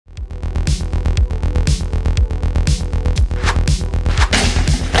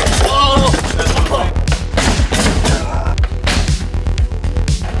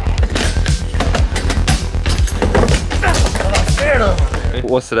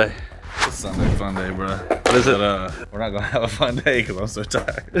What's today? It's Sunday Funday, bro. What is it? We're not gonna have a fun day because I'm so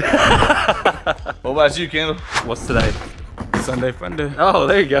tired. What about you, Kendall? What's today? Sunday Funday. Oh,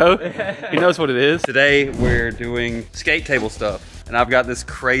 there you go. He knows what it is. Today we're doing skate table stuff, and I've got this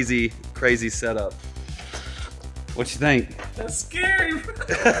crazy setup. What you think? That's scary.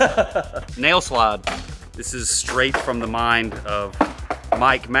 Nail slide. This is straight from the mind of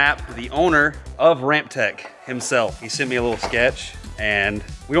Mike Mapp, the owner of Ramptech himself. He sent me a little sketch, and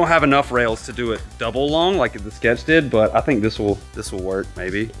we don't have enough rails to do it double long like the sketch did, but I think this will work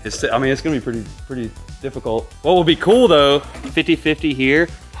maybe. I mean, it's gonna be pretty difficult. What will be cool though, 50-50 here,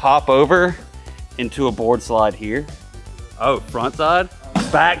 hop over into a board slide here. Oh, front side,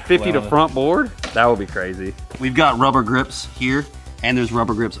 back 50 to front board. That would be crazy. We've got rubber grips here, and there's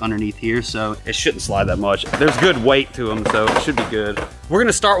rubber grips underneath here, so it shouldn't slide that much. There's good weight to them, so it should be good. We're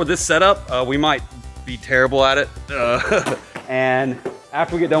gonna start with this setup. We might be terrible at it. And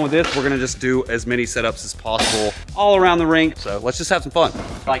after we get done with this, we're gonna just do as many setups as possible all around the rink. So let's just have some fun.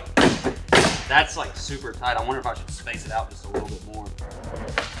 Like, that's like super tight. I wonder if I should space it out just a little bit more.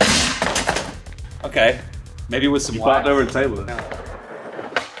 Okay, maybe with some wax. Popped over the table.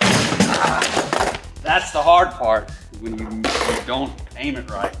 That's the hard part, when you don't aim it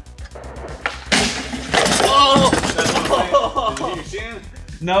right. Oh! Did you hit your shin?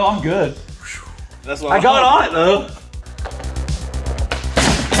 No, I'm good. That's what I got on it though.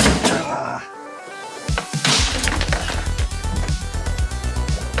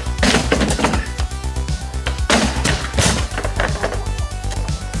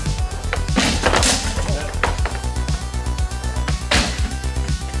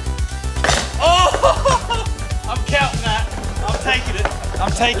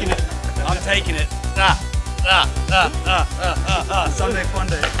 I'm taking it. Sunday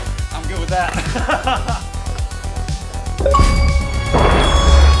Funday. I'm good with that.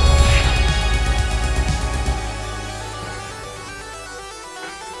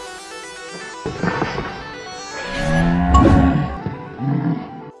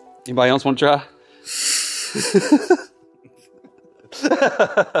 Anybody else want to try?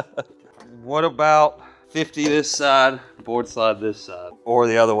 What about 50 this side, board slide this side, or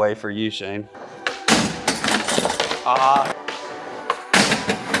the other way for you, Shane? There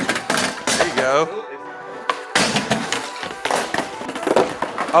you go.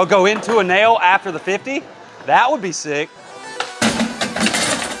 Oh, go into a nail after the 50? That would be sick.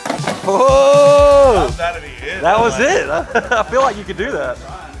 Oh! That was it. I feel like you could do that.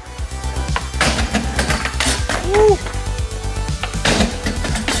 Woo.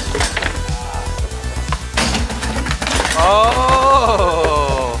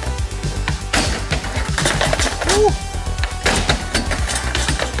 Oh!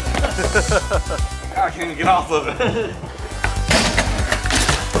 I can't get off of it.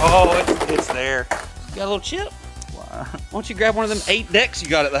 Oh, it's there. You got a little chip? Why don't you grab one of them 8 decks you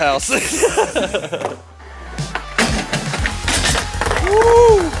got at the house?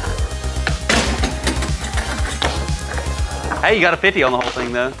 Woo! Hey, you got a 50 on the whole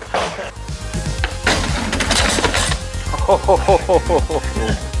thing though.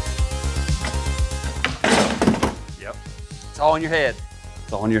 Yep. It's all in your head.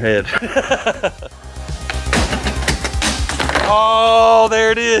 It's all in your head. Oh,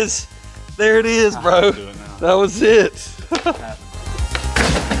 there it is. There it is, bro. That was it.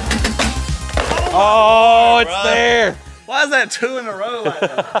 Oh, it's bro. There. Why is that 2 in a row like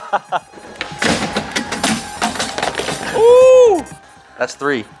that? Ooh. That's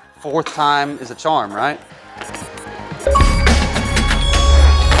 3. 4th time is a charm, right?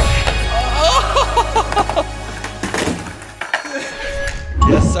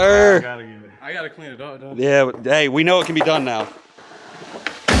 Yes, sir. I gotta clean it up, though. Yeah, but, hey, we know it can be done now.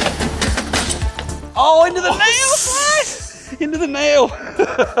 Oh, into the nail slide! Into the nail.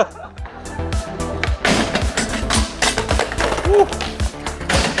 Woo.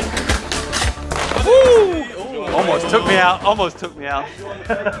 Woo. Almost took me out. Almost took me out.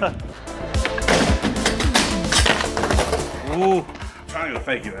 Ooh. I'm trying to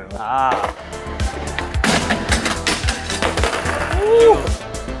fake it out. Ah. Woo.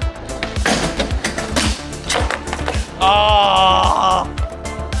 Ah.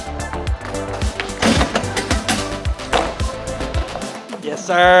 Yes,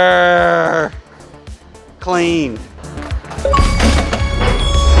 sir. Clean.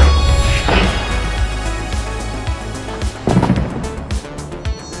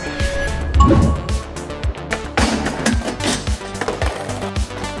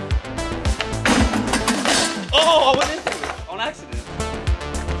 Oh, I went into it on accident.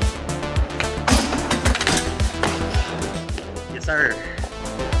 Yes, sir.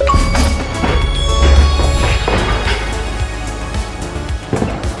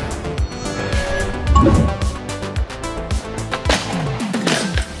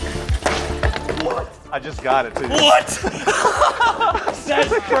 I just got it too. What?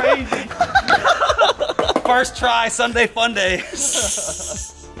 That's crazy. First try, Sunday Funday.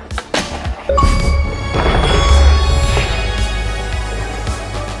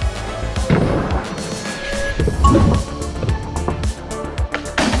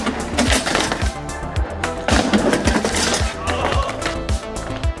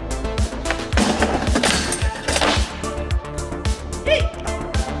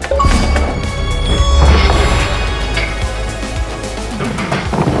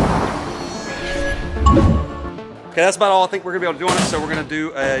 Okay, that's about all I think we're gonna be able to do on it, so we're gonna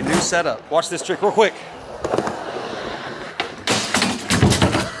do a new setup. Watch this trick real quick.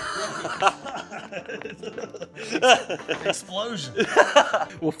 Explosion.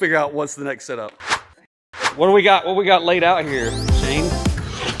 We'll figure out what's the next setup. What do we got? What we got laid out here, Shane?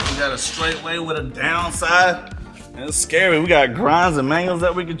 We got a straight way with a downside. And it's scary. We got grinds and manuals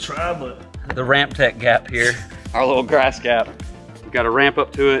that we could try, but The Ramptech gap here, our little grass gap. We've got a ramp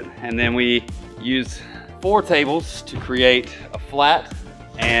up to it, and then we use 4 tables to create a flat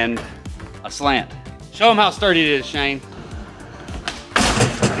and a slant. Show them how sturdy it is, Shane.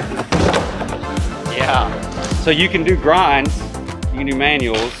 Yeah. So you can do grinds, you can do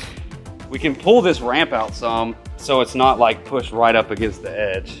manuals. We can pull this ramp out some so it's not like pushed right up against the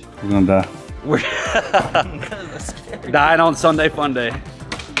edge. we're gonna die. We're dying on Sunday Funday.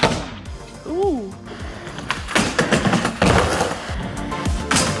 Ooh.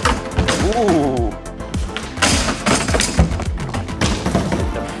 Ooh.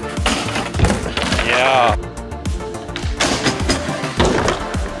 Yeah.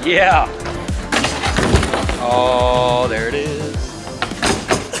 Yeah. Oh, there it is.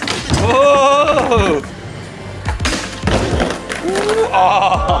 Whoa! Ooh,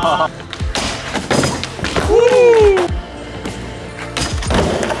 oh. Woo!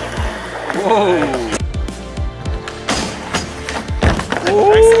 Whoa!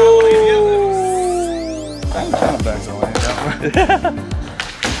 I'm trying to back the way that way.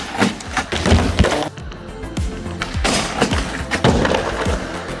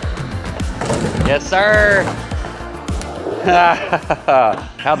 Yes, sir.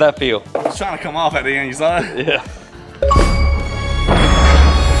 How'd that feel? I was trying to come off at the end, you saw it? Yeah.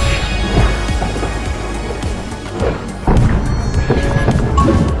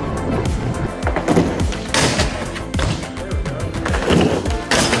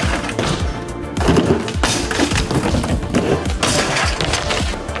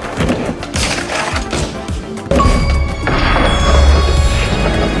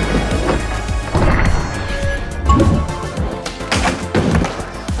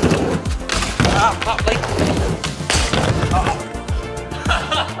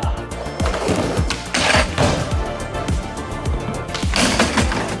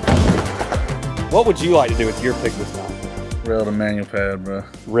 What would you like to do with your pick this time? Rail to manual pad, bro.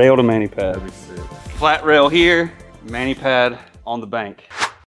 Rail to mani pad. That'd be sick. Flat rail here, mani pad on the bank.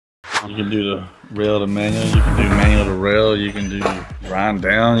 You can do the rail to manual, you can do manual to rail, you can do grind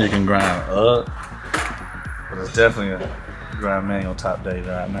down, you can grind up. But it's definitely a grind manual top day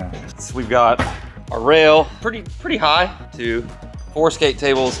right now. So we've got a rail pretty high to 4 skate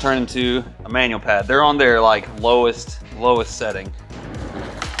tables turn into a manual pad. They're on their like lowest setting.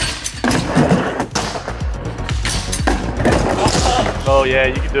 Oh yeah,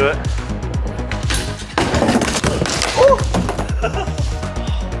 you can do it.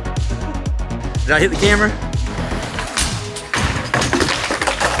 Did I hit the camera?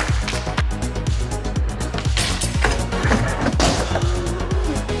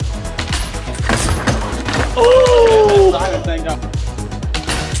 Oh!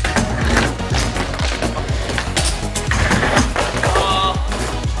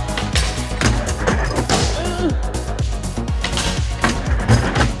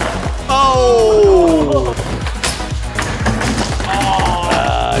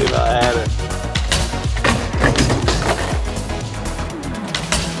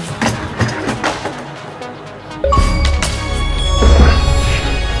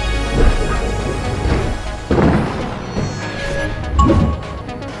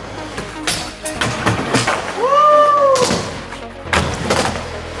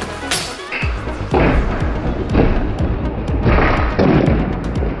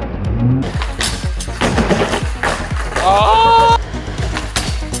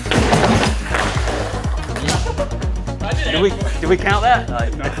 Did we count that?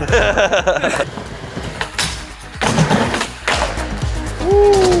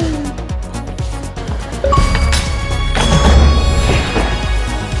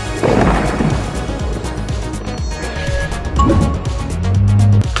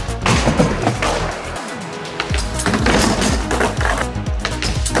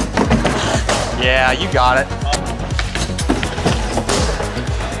 Yeah, you got it.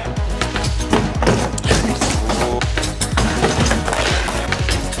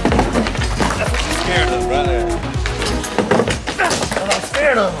 Scared of right there. I'm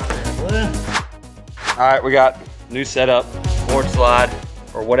scared of him. All right, we got new setup, board slide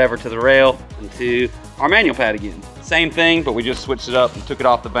or whatever to the rail and to our manual pad again. Same thing, but we just switched it up and took it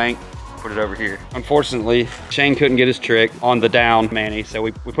off the bank, put it over here. Unfortunately, Shane couldn't get his trick on the down Manny, so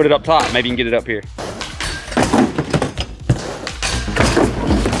we put it up top. Maybe you can get it up here.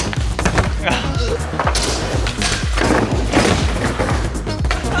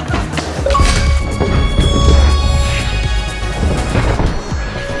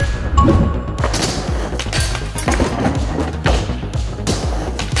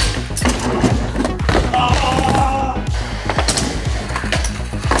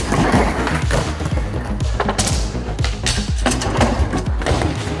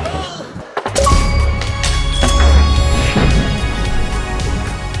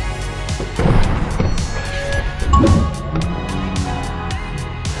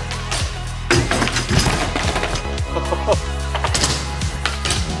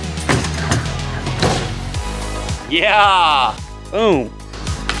 Yeah! Boom!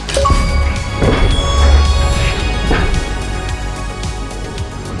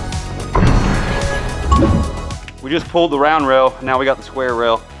 We just pulled the round rail, now we got the square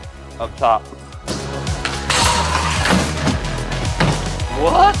rail up top.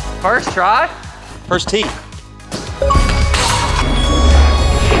 What? First try? First tee.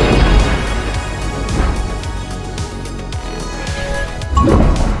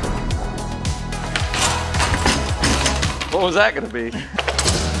 What was that gonna be?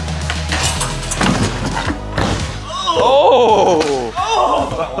 Oh!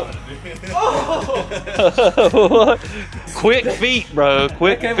 Oh! Quick feet, bro.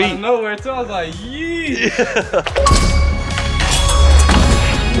 Quick feet. Came out of nowhere too. I was like, yee.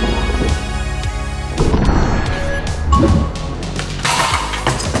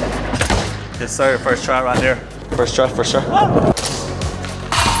 Yes, sir. First try right there. First try, first try.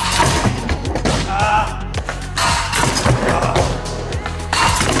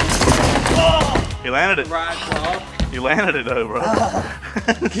 You landed it. Right claw. You landed it though, bro.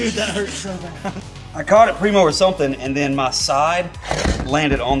 Dude, that hurts so bad. I caught it primo or something, and then my side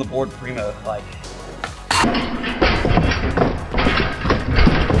landed on the board primo, like.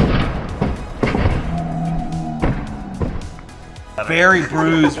 Very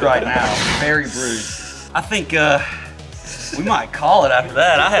bruised right now, very bruised. I think we might call it after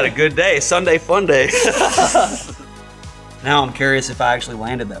that. I had a good day, Sunday Funday. Now I'm curious if I actually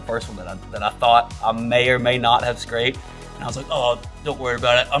landed that first one that I thought I may or may not have scraped. And I was like, oh, don't worry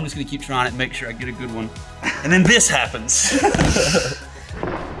about it. I'm just gonna keep trying it and make sure I get a good one. And then this happens.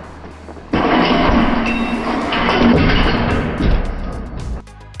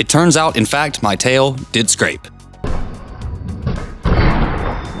 It turns out, in fact, my tail did scrape.